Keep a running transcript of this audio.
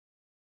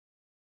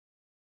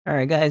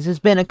Alright guys, it's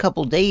been a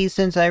couple days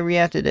since I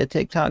reacted to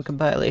TikTok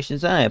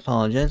compilations. I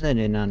apologize, I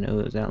did not know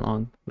it was that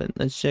long. But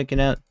let's check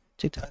it out.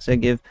 TikToks that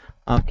give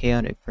off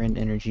chaotic friend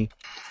energy.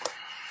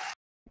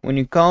 When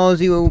he calls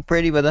you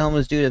pretty by the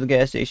homeless dude at the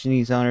gas station,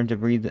 he's honored to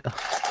breathe.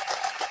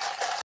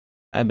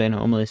 I've been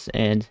homeless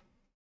and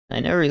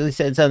I never really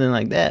said something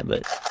like that,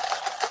 but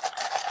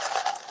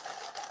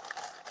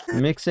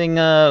mixing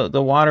the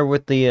water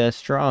with the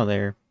straw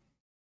there.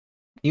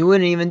 You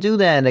wouldn't even do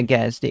that at a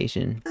gas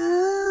station.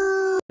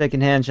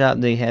 Second-hand shop,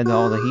 they had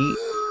all the heat.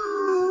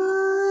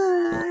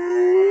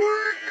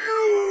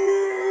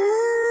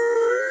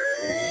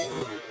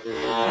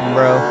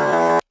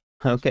 Bro.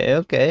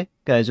 Okay.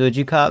 Guys, would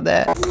you cop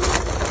that?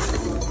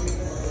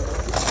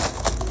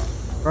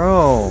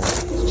 Bro,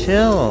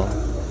 chill.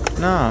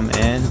 Nah,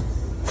 man.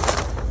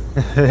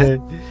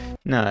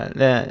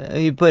 Nah,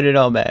 you put it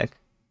all back.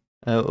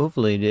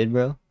 Hopefully you did,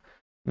 bro.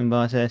 When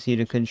boss asks you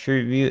to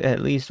contribute at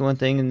least one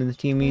thing into the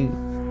team,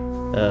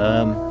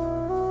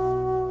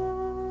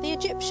 The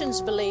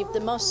Egyptians believed the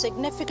most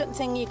significant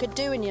thing you could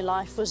do in your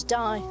life was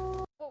die.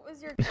 What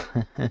was your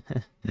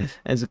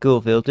That's a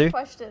cool filter.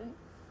 question?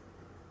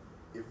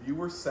 If you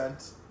were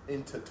sent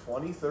into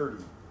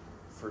 2030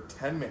 for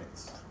 10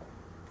 minutes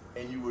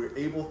and you were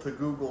able to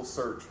Google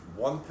search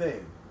one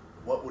thing,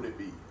 what would it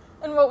be?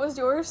 And what was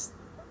yours?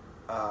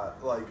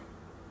 Like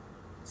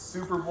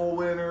Super Bowl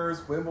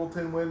winners,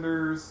 Wimbledon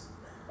winners,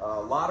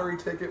 lottery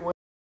ticket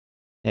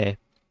Hey,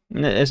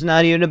 it's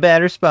not even a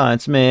bad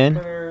response, man.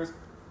 winners,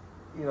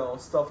 you know,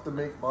 stuff to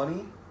make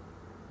money.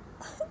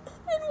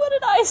 And what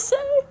did I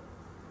say?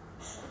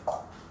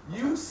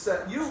 You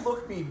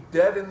looked me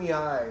dead in the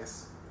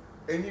eyes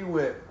and you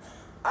went,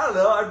 I don't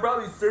know, I'd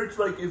probably search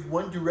like if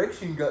One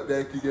Direction got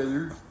back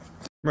together.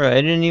 Bro, I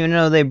didn't even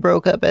know they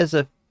broke up as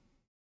a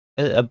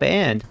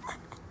band.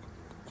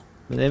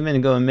 They've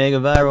been going mega A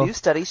viral. new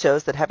study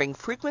shows that having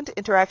frequent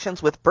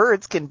interactions with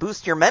birds can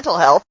boost your mental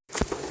health.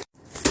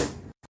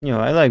 You know,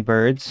 I like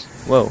birds.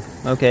 Whoa,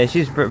 okay,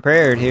 she's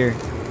prepared here.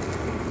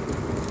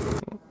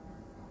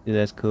 Dude,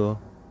 that's cool.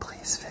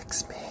 Please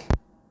fix me.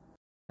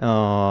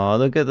 Oh,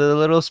 look at the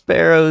little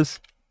sparrows.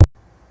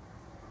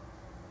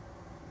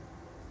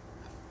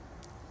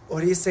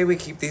 What do you say we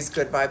keep these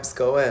good vibes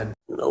going?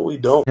 No, we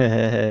don't.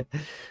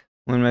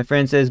 When my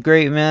friend says,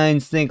 great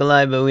minds think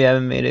alike, but we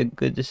haven't made a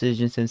good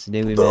decision since the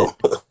day we met.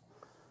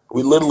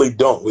 We literally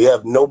don't. We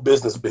have no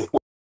business being.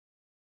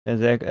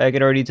 As I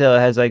could already tell, it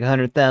has like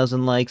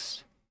 100,000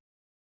 likes.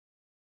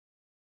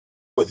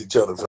 With each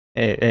other.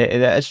 Hey,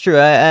 that's true.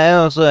 I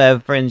also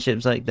have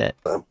friendships like that.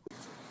 Alright,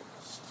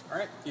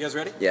 you guys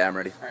ready? Yeah, I'm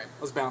ready. Alright,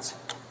 let's bounce.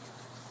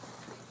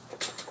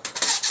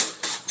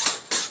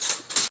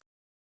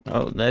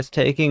 Oh, that's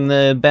taking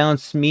the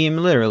bounce meme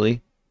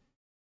literally.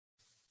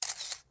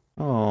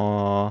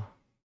 Aww.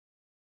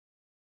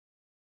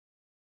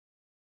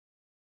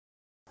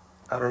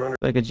 I don't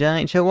Like a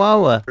giant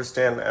chihuahua.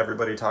 understand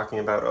everybody talking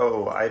about,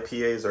 oh,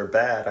 IPAs are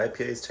bad.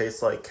 IPAs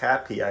taste like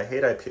cat pee. I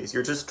hate IPAs.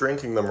 You're just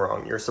drinking them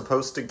wrong. You're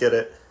supposed to get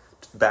it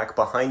back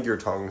behind your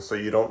tongue so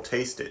you don't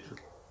taste it.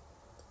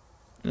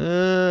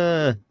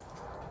 I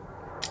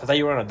thought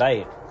you were on a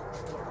diet.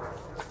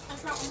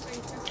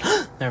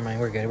 Never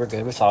mind, we're good,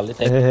 we're solid.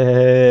 Thank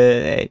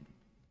Hey.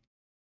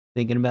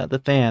 Thinking about the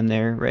fam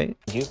there, right?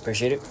 you,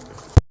 appreciate it.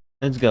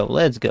 Let's go.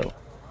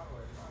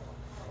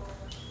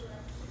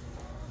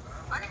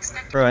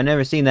 Bro, I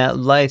never seen that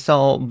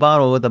Lysol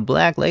bottle with a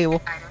black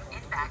label.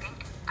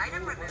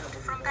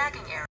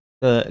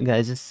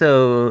 Guys, it's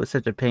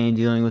such a pain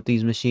dealing with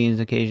these machines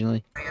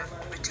occasionally.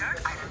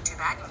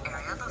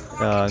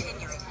 Dog.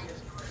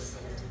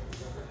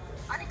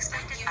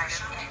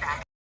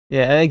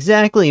 Yeah,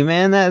 exactly,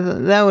 man.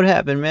 That would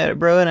happen, man,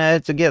 bro. And I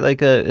had to get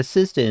like a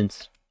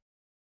assistance.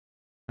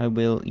 I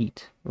will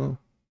eat. Oh,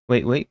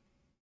 wait.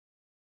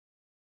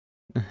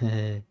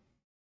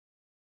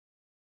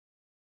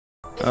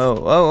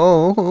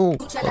 Oh,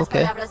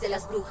 okay.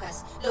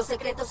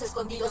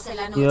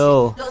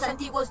 Yo.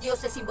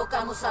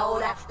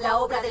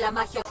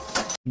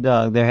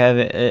 Dog, they're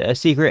having a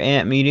secret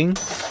ant meeting.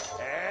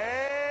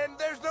 And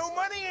there's no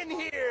money in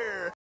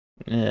here.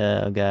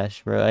 Oh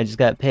gosh, bro. I just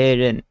got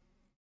paid and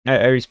I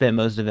already spent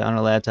most of it on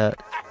a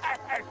laptop.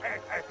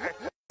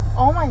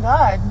 Oh my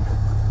god.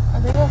 Are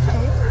they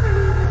okay?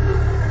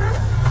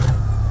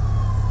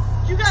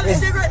 You got a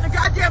cigarette and a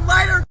goddamn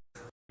lighter!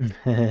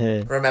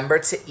 Remember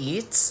to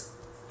eat.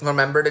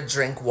 Remember to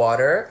drink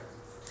water.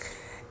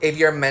 If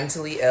you're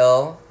mentally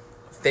ill,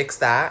 fix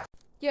that.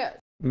 Yeah.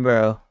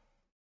 Bro.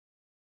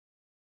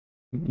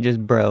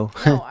 Just bro.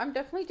 No, I'm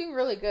definitely doing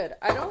really good.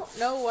 I don't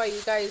know why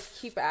you guys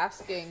keep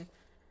asking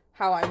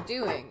how I'm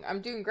doing.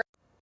 I'm doing great.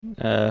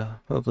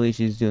 Hopefully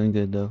she's doing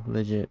good though,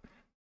 legit.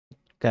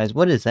 Guys,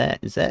 what is that?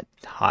 Is that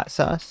hot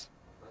sauce?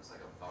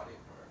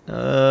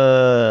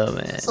 Oh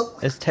man,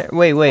 it's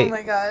wait. Oh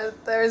my god,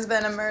 there's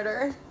been a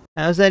murder.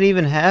 How's that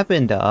even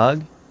happen,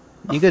 dog?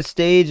 You could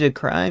stage a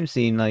crime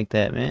scene like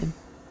that, man.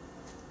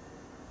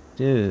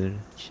 Dude,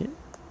 shit.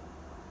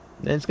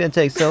 It's gonna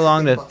take so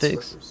long to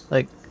fix.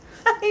 Like,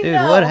 dude,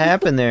 what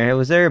happened there?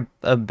 Was there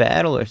a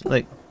battle or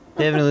like?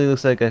 Definitely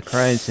looks like a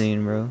crime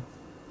scene, bro.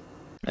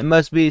 It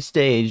must be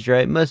staged,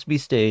 right? Must be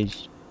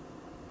staged.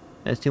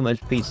 That's too much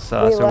pizza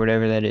sauce or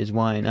whatever that is.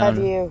 Wine. I don't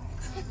know. You.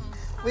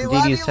 We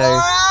love you,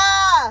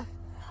 Laura!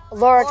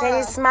 Laura, can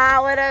you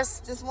smile at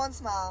us? Just one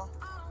smile.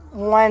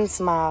 One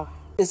smile.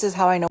 This is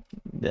how I know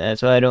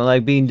That's why I don't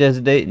like being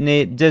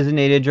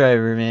designated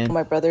driver, man.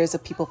 my brother is a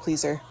people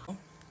pleaser.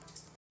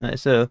 Alright,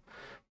 so,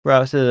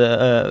 props to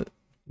the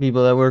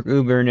people that work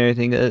Uber and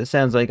everything. It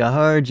sounds like a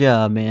hard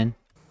job, man.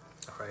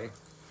 Right.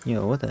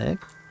 Yo, what the heck?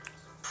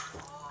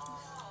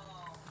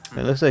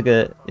 It looks like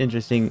a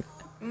interesting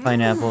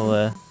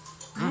pineapple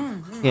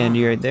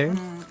candy right there.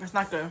 It's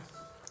not good.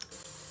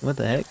 What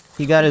the heck?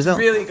 He got his own.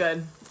 Really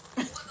good.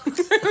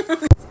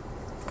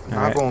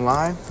 Not gonna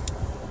lie.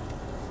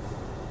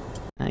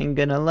 I ain't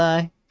gonna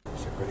lie.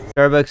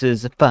 Starbucks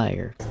is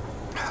fire.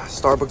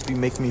 Starbucks be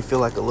making me feel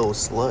like a little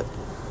slut.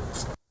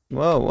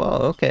 Whoa, whoa,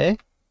 okay.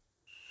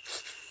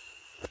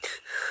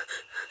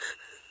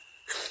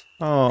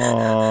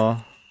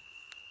 Aww.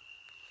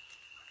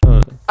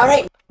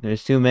 Alright.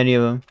 There's too many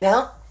of them.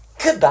 Now,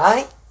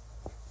 goodbye.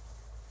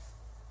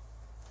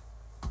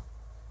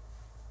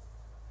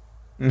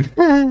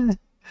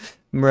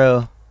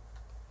 Bro.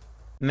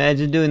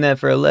 Imagine doing that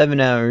for 11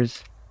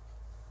 hours.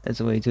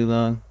 That's way too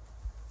long.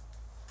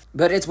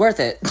 But it's worth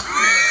it.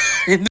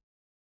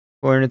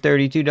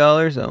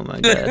 $432? Oh my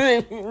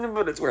god.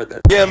 But it's worth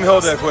it. Yeah, let me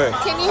hold that quick.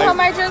 Can you hold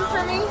my drink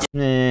for me?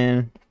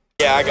 Man.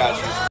 Yeah, I got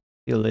you.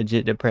 Feel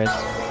legit depressed.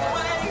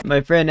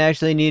 My friend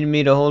actually needed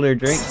me to hold her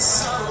drink.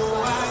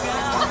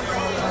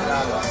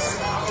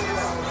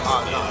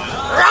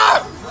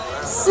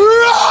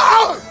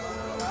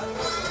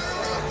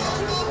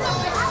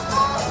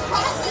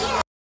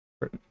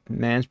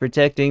 Man's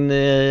protecting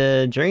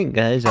the drink,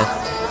 guys. Guy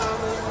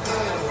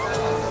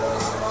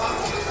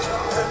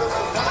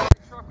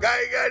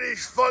got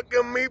his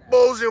fucking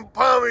meatballs and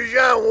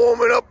Parmesan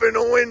warming up in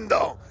the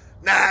window.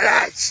 Now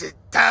that's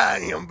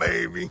Italian,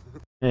 baby.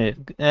 Hey,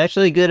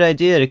 actually, good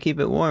idea to keep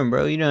it warm,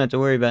 bro. You don't have to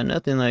worry about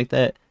nothing like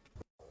that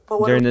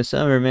during the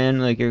summer, man.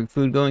 Like your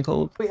food going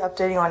cold. What are you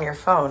updating on your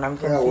phone? I'm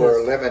confused. Well,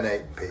 we're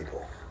eliminating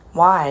people.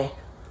 Why?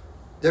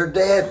 They're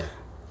dead.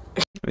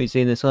 Have you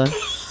seen this one?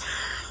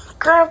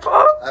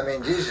 Grandpa? I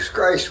mean, Jesus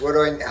Christ,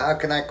 how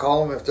can I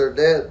call them if they're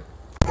dead?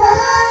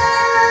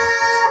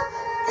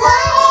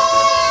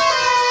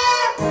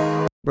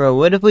 Bro,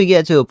 what if we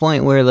get to a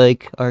point where,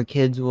 like, our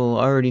kids will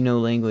already know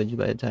language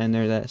by the time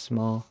they're that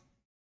small?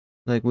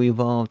 Like, we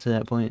evolve to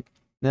that point.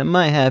 That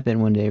might happen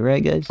one day,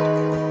 right, guys?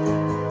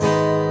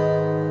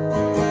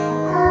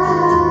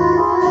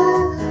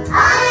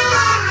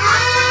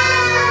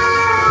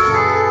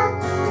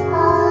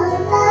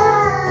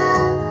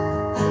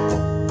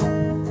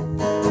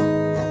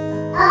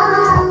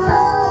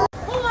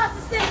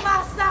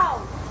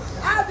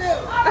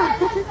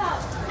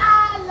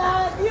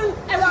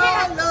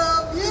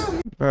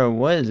 Bro,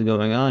 what is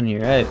going on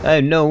here? I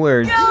have no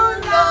words. You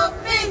love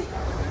me.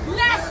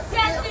 Let's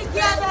get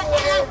together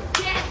and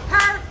get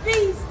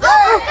herpes.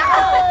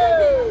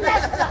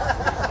 Let's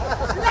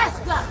go. Let's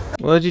go.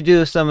 What would you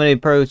do if somebody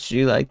approached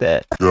you like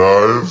that?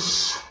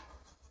 Guys.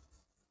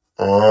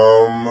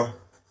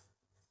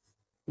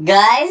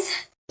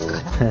 Guys?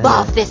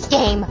 Love this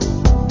game.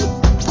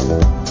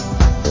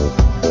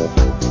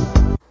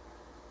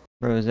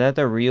 Bro, is that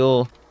the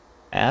real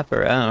app,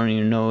 or I don't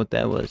even know what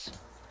that was.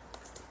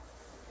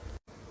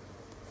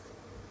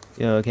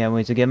 Yo, I can't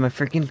wait to get my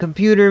freaking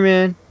computer,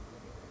 man.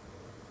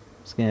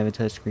 It's gonna have a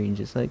touchscreen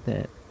just like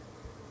that.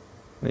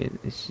 Wait,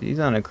 she's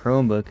on a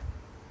Chromebook.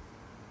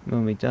 Oh,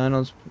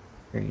 McDonald's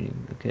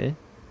training, okay.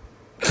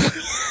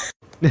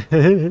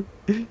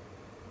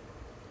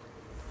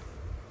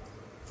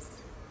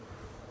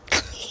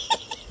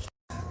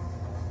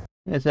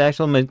 It's the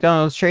actual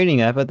McDonald's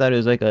trading app. I thought it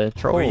was like a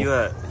troll. Where you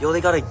at? Yo,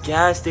 they got a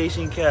gas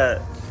station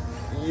cat.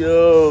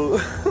 Yo.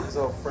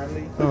 So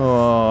friendly.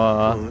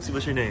 Aww. Let's see,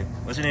 what's your name?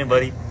 What's your name,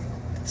 buddy?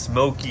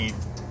 Smokey.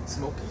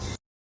 Smokey.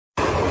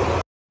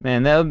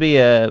 Man, that would be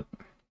a...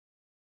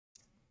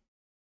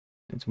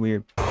 It's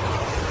weird.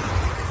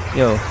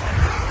 Yo.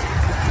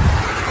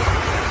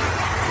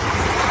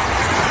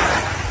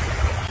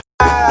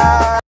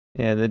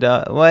 Yeah, the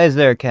dog... Why is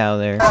there a cow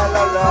there?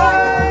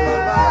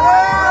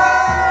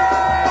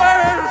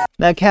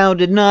 That cow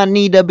did not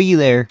need to be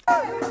there. Am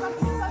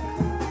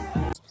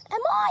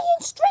I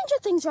in Stranger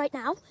Things right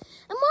now?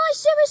 Am I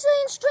seriously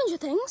in Stranger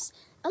Things?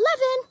 11,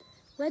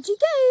 where'd you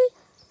go?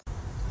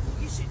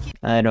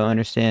 I don't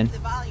understand.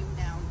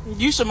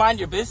 You should mind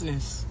your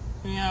business.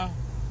 Yeah.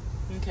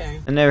 Okay.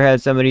 I never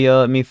had somebody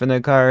yell at me from their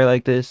car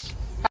like this.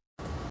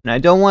 And I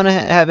don't want to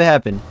have it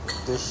happen.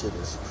 This shit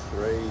is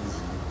crazy,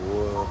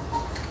 boy.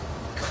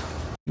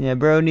 Yeah,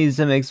 bro needs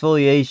some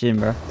exfoliation,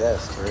 bro.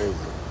 That's crazy.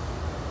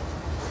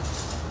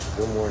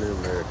 Good morning,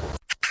 America.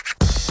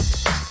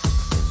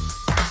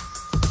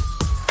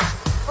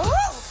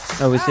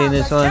 Oh, we seen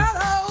this one?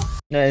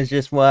 That is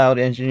just wild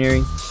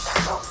engineering.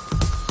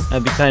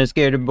 I'd be kind of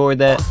scared to board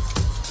that.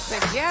 The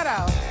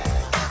ghetto.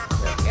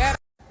 The ghetto.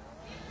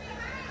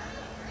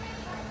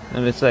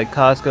 If it's like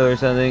Costco or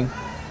something.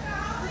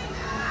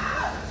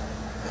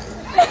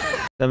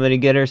 Somebody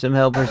get her some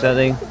help or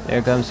something.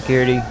 There comes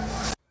security.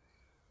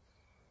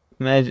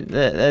 Imagine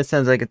that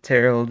sounds like a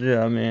terrible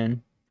job,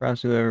 man.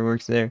 Props to whoever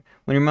works there.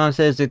 When your mom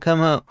says to come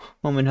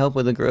home and help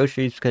with the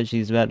groceries because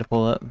she's about to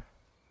pull up.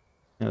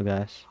 Oh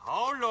gosh.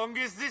 How long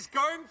is this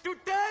going to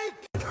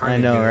take? I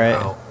know,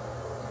 right?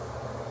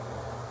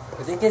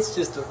 I think it's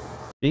just a...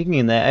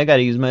 Speaking of that, I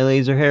gotta use my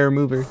laser hair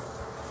remover.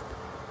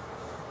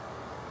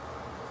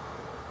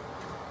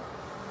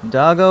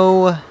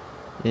 Doggo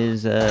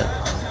is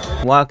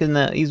walking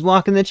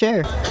the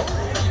chair.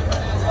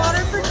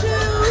 Water for two.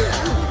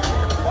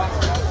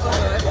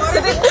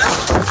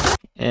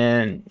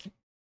 And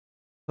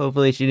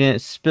hopefully she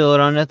didn't spill it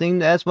on nothing.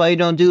 That's why you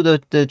don't do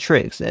the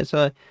tricks. That's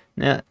why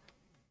now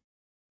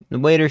the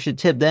waiter should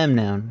tip them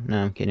now.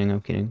 No, I'm kidding.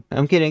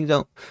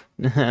 Don't.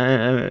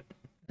 I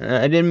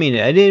didn't mean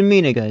it. I didn't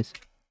mean it, guys.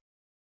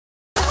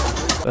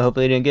 But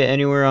hopefully didn't get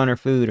anywhere on her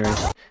food or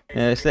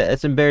that's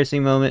an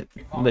embarrassing moment.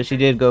 But she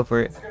did go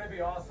for it.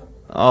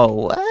 Oh,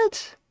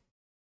 what?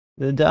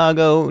 The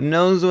doggo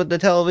knows what the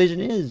television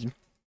is.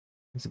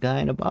 It's a guy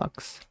in a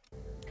box.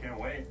 Can't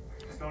wait.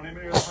 Just don't leave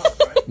me in the house,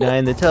 right? Guy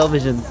in the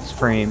television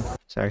frame.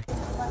 Sorry.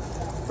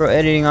 Bro,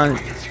 editing on...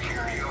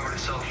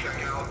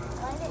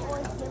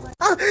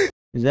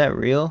 Is that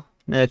real?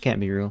 No, it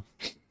can't be real.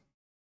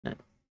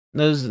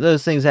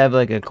 Those things have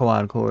like a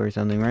quad core or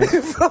something, right?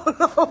 Dude.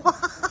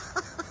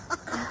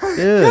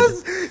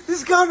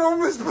 This guy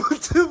almost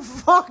put the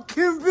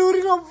fucking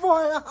building on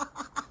fire.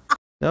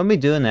 Don't be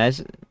doing that.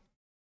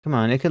 Come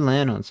on, it could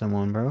land on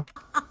someone, bro.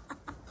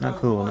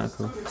 Not cool, not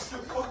cool.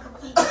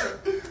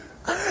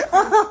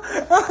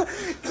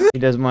 He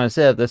doesn't want to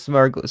set up the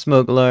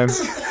smoke alarm.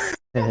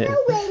 The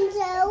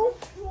window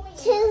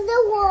to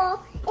the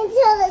wall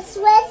until the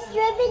sweat's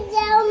dripping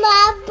down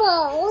my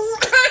balls.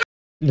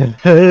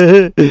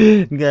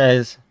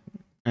 Guys,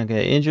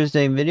 okay,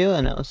 interesting video,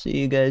 and I'll see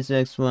you guys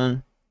next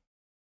one.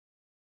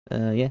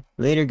 Yeah,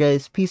 later,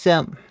 guys. Peace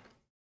out.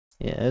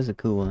 Yeah, that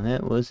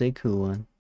was a cool one.